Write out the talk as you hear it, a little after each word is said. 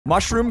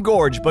Mushroom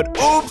Gorge, but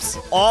oops,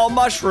 all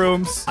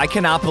mushrooms. I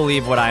cannot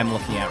believe what I am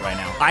looking at right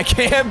now. I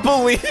can't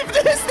believe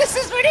this. This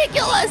is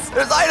ridiculous.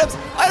 There's items.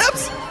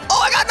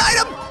 Oh, I got an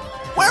item.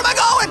 Where am I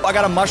going? I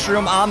got a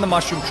mushroom on the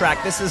mushroom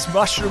track. This is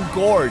Mushroom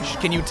Gorge.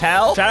 Can you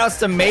tell? Shoutouts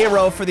to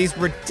Mayro for these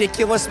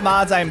ridiculous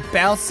mods. I am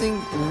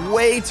bouncing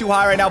way too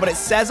high right now, but it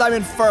says I'm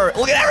in first.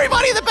 Look at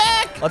everybody in the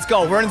back. Let's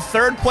go. We're in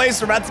third place.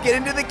 We're about to get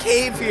into the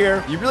cave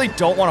here. You really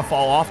don't want to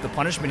fall off. The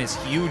punishment is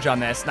huge on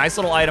this. Nice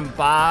little item,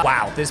 Bob.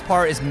 Wow, this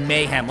part is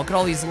mayhem. Look at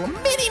all these little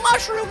mini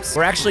mushrooms.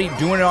 We're actually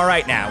doing it all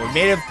right now. We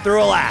made it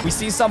through a lap. We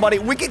see somebody.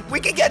 We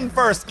could get in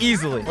first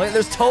easily. Look,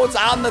 there's toads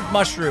on the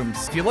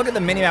mushrooms. If you look at the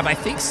minimap, I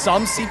think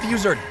some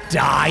CPUs are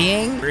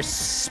dying. We're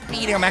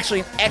speeding. I'm actually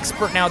an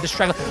expert now at this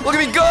track. Look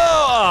at me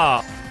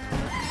go!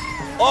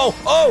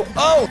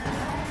 Oh!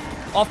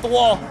 Off the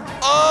wall.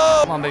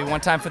 Oh! Come on, baby.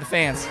 One time for the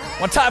fans.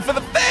 One time for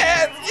the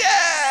fans!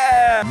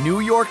 Yeah!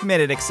 New York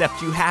Minute,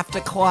 except you have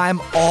to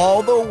climb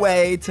all the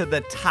way to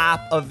the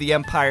top of the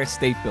Empire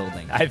State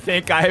Building. I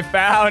think I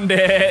found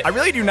it. I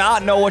really do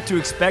not know what to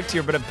expect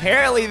here, but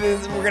apparently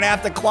we're gonna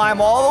have to climb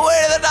all the way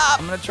to the top.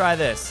 I'm gonna try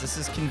this. This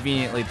is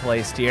conveniently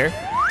placed here.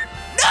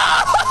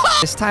 No!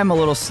 This time a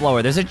little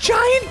slower. There's a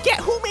giant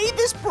who made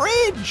this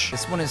bridge?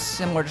 This one is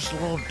similar, just a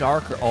little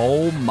darker.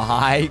 Oh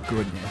my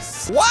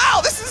goodness.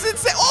 Wow, this is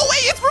insane. Oh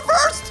wait, it's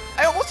reversed.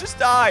 I almost just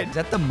died. Is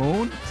that the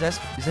moon? Is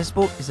this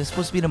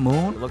supposed to be the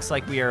moon? It looks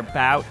like we are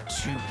about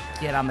to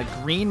get on the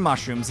green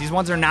mushrooms. These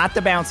ones are not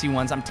the bouncy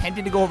ones. I'm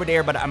tempted to go over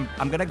there, but I'm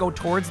gonna go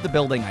towards the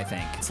building, I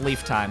think. It's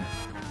leaf time.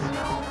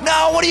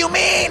 No, what do you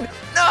mean?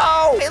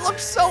 No, it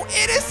looks so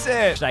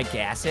innocent. Should I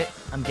gas it?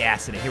 I'm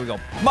gassing it. Here we go.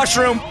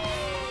 Mushroom.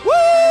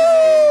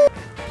 Woo!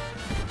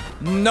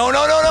 No.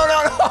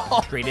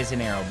 Straight as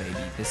an arrow, baby.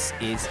 This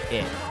is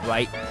it.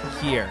 Right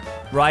here.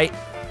 Right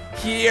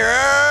here.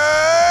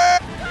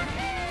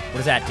 What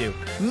does that do?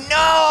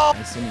 No!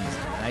 Nice and easy.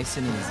 Nice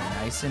and easy.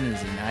 Nice and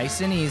easy.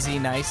 Nice and easy.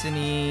 Nice and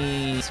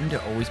easy. I seem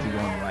to always be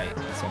going right.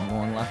 So I'm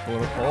going left a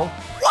little pole.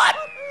 What?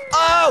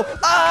 Oh!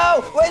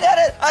 Wait, I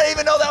didn't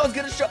even know that was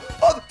gonna show.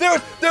 Oh,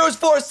 there was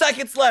 4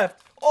 seconds left.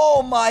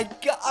 Oh my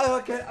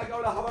god. Okay, I go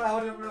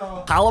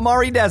now.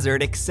 Calamari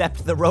Desert,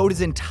 except the road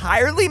is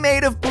entirely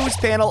made of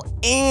boost panel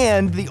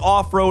and the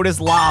off-road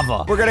is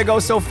lava. We're gonna go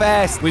so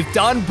fast. We've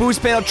done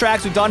boost panel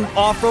tracks, we've done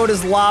off-road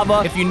is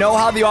lava. If you know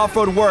how the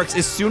off-road works,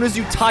 as soon as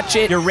you touch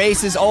it, your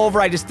race is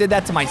over. I just did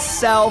that to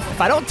myself. If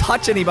I don't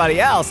touch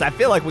anybody else, I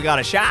feel like we got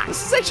a shot.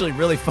 This is actually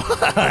really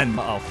fun.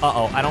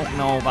 Uh-oh, I don't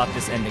know about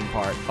this ending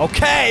part.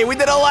 Okay, we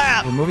did a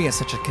lap. We're moving at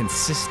such a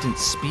consistent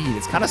speed.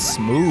 It's kind of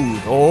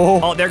smooth.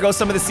 Oh, there goes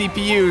some of the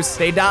CPU.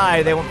 They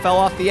died. They fell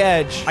off the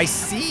edge. I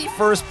see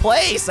first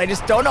place. I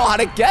just don't know how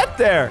to get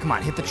there. Come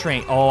on, hit the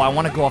train. Oh, I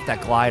want to go off that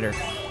glider.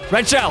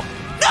 Red Shell.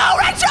 No,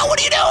 Red Shell, what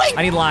are you doing?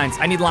 I need lines.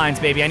 I need lines,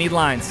 baby. I need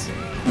lines.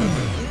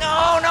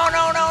 No.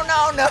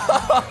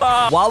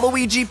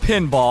 Waluigi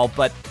pinball,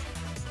 but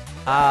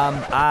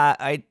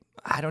I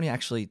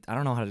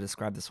don't know how to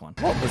describe this one.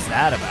 What was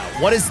that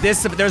about? What is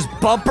this? There's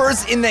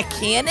bumpers in the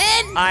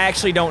cannon? I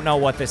actually don't know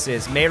what this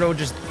is. Mayro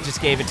just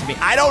gave it to me.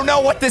 I don't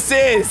know what this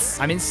is.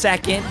 I'm in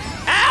second.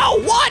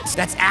 Ow, what?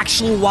 That's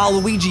actual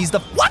Waluigi's.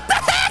 What the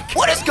heck?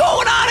 What is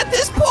going on at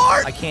this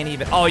part? I can't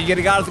even. Oh, you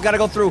gotta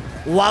go through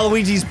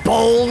Waluigi's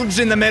bulge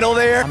in the middle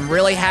there. I'm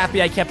really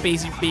happy I kept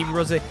Baby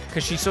Rose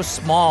because she's so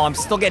small. I'm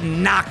still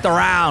getting knocked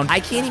around. I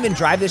can't even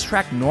drive this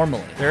track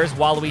normally. There's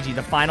Waluigi,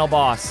 the final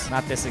boss.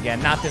 Not this again.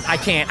 Not this. I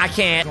can't.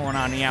 Going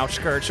on the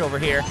outskirts over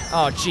here.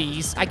 Oh,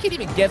 jeez. I can't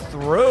even get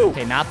through.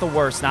 Okay, not the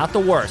worst. Not the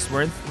worst.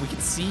 We can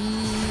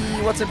see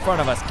what's in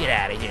front of us. Get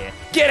out of here.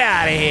 Get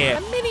out of here.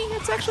 A mini.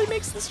 It actually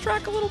makes this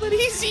track a little bit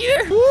easier.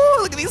 Woo,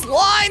 look at these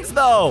lines,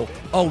 though.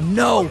 Oh,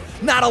 no.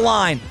 Not a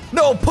line.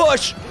 No,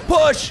 push.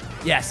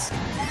 Yes.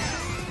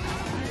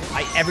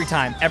 Every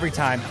time.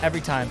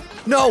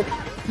 No.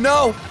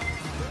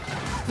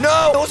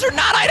 Those are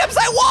not items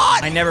I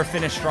want. I never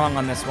finished strong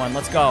on this one.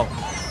 Let's go.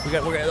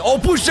 Oh,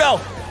 push shell.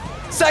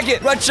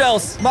 Second, red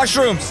shells,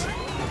 mushrooms.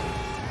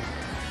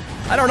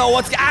 I don't know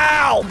what's,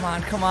 ow!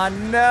 Come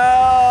on,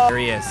 no. There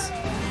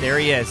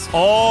he is.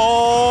 Oh,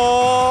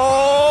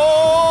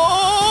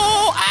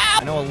 ow!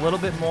 I know a little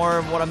bit more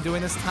of what I'm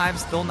doing this time,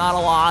 still not a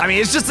lot. I mean,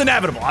 it's just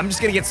inevitable. I'm just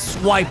gonna get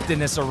swiped in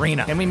this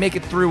arena. Can we make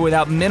it through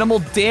without minimal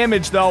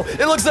damage, though?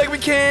 It looks like we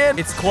can.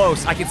 It's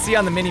close. I can see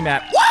on the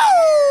mini-map. Woo!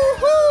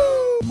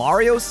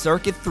 Mario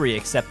Circuit 3,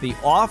 except the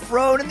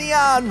off-road and the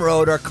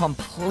on-road are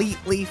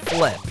completely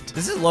flipped.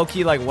 This is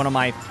low-key like one of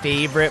my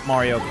favorite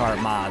Mario Kart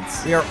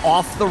mods. We are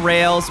off the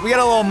rails. We got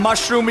a little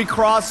mushroomy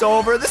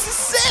crossover. This is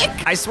sick.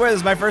 I swear this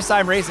is my first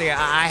time racing.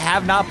 I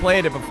have not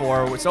played it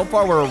before. So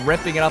far, we're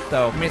ripping it up,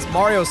 though. I mean, it's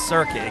Mario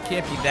Circuit. It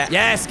can't be that.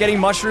 Yes, getting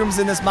mushrooms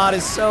in this mod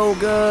is so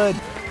good.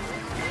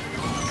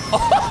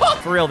 Oh,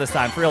 for real this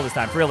time.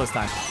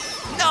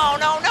 No,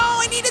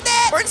 I needed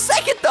that. We're in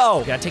second, though.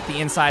 We gotta take the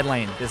inside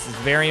lane. This is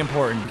very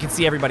important. We can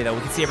see everybody, though.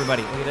 Look at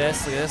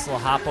this, little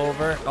hop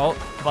over. Oh,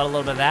 about a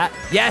little bit of that.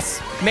 Yes,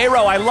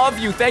 Mayro, I love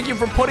you. Thank you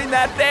for putting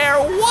that there.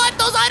 What?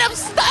 Those items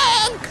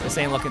stunk. This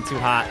ain't looking too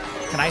hot.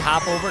 Can I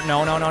hop over?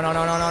 No.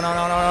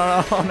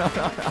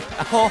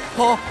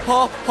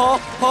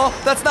 Oh,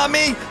 that's not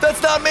me.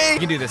 That's not me. We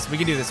can do this. We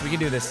can do this. We can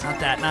do this. Not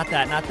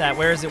that.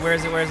 Where is it?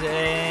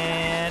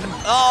 And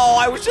oh,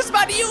 I was just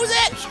about to use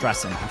it. I'm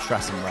stressing,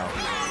 bro.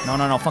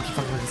 No. Funky.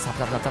 Stop.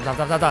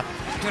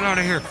 Get out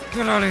of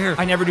here.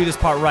 I never do this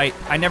part right.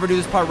 I'm gonna do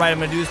this part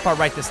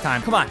right this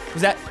time. Come on.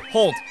 Was that?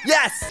 Hold.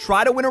 Yes.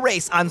 Try to win a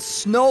race on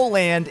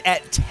Snowland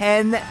at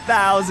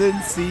 10,000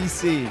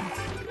 cc.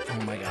 Oh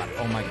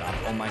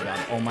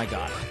my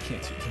god.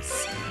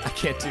 I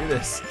can't do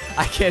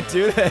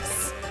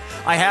this.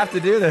 I have to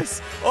do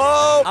this.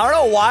 Oh, I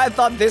don't know why I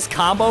thought this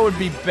combo would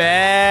be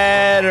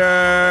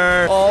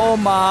better. Oh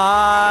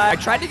my. I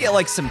tried to get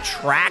like some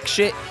track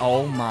shit.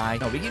 Oh my.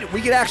 No, we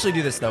could actually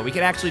do this though. We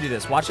can actually do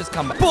this. Watch this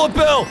combo. Bullet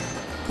Bill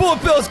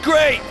is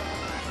great.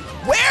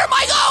 Where am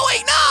I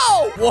going?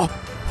 No.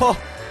 Whoa.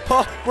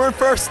 We're in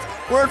first.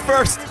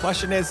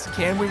 Question is,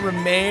 can we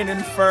remain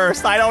in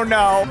first? I don't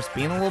know. I'm just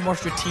being a little more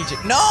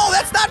strategic. No,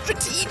 that's not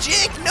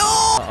strategic. No.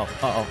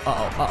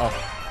 Uh-oh.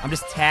 I'm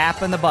just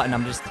tapping the button.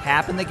 I'm just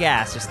tapping the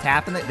gas.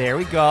 There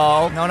we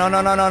go. No.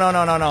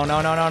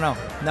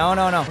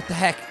 What the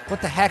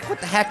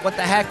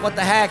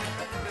heck?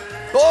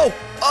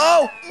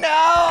 Oh,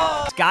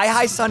 no. Sky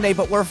High Sunday,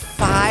 but we're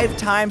 5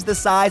 times the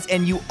size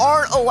and you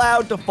aren't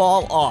allowed to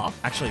fall off.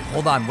 Actually,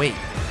 hold on, wait.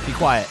 Be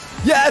quiet.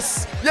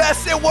 Yes,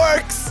 it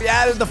works. We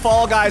added the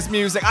Fall Guys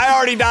music. I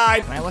already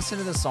died. Can I listen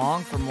to the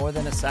song for more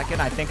than a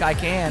second? I think I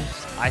can.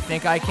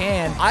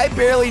 I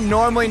barely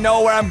normally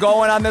know where I'm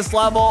going on this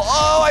level.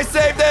 Oh, I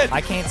saved it.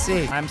 I can't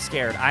see. I'm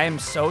scared. I am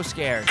so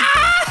scared.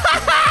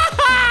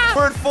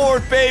 We're in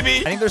fourth,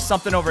 baby. I think there's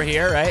something over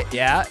here, right?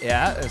 Yeah,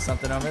 there's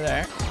something over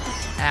there.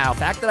 Ow, the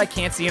fact that I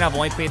can't see and I've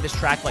only played this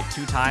track like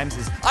 2 times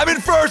is... I'm in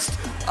first.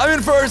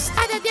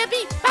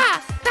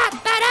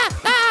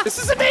 This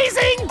is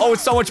amazing. Oh,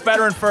 it's so much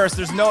better in first.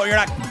 You're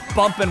not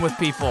bumping with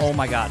people. Oh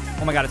my god,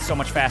 it's so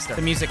much faster.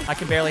 The music, I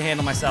can barely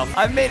handle myself.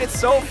 I've made it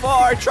so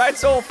far. I tried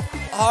so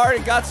hard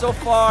and got so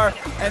far.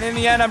 And in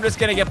the end, I'm just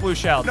gonna get blue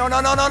shell. No.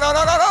 Don't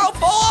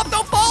fall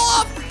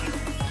off.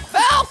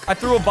 Falc! I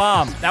threw a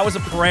bomb. That was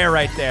a prayer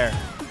right there.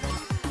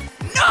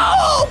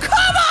 No,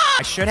 come on!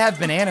 I should have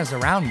bananas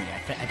around me.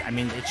 I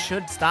mean, it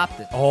should stop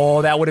this.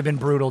 Oh, that would have been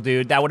brutal,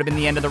 dude. That would have been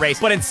the end of the race.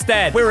 But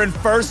instead, we're in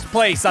first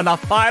place on the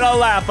final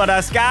lap of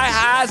the Sky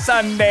High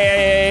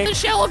Sunday. The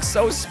shell looks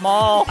so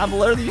small. I'm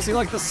literally using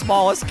like the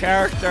smallest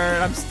character,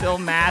 and I'm still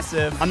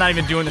massive. I'm not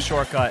even doing the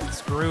shortcut.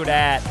 Screw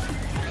that.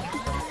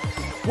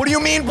 What do you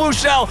mean, blue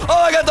shell? Oh,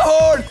 I got the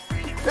horn.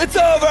 It's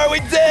over. We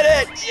did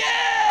it.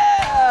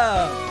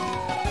 Yeah!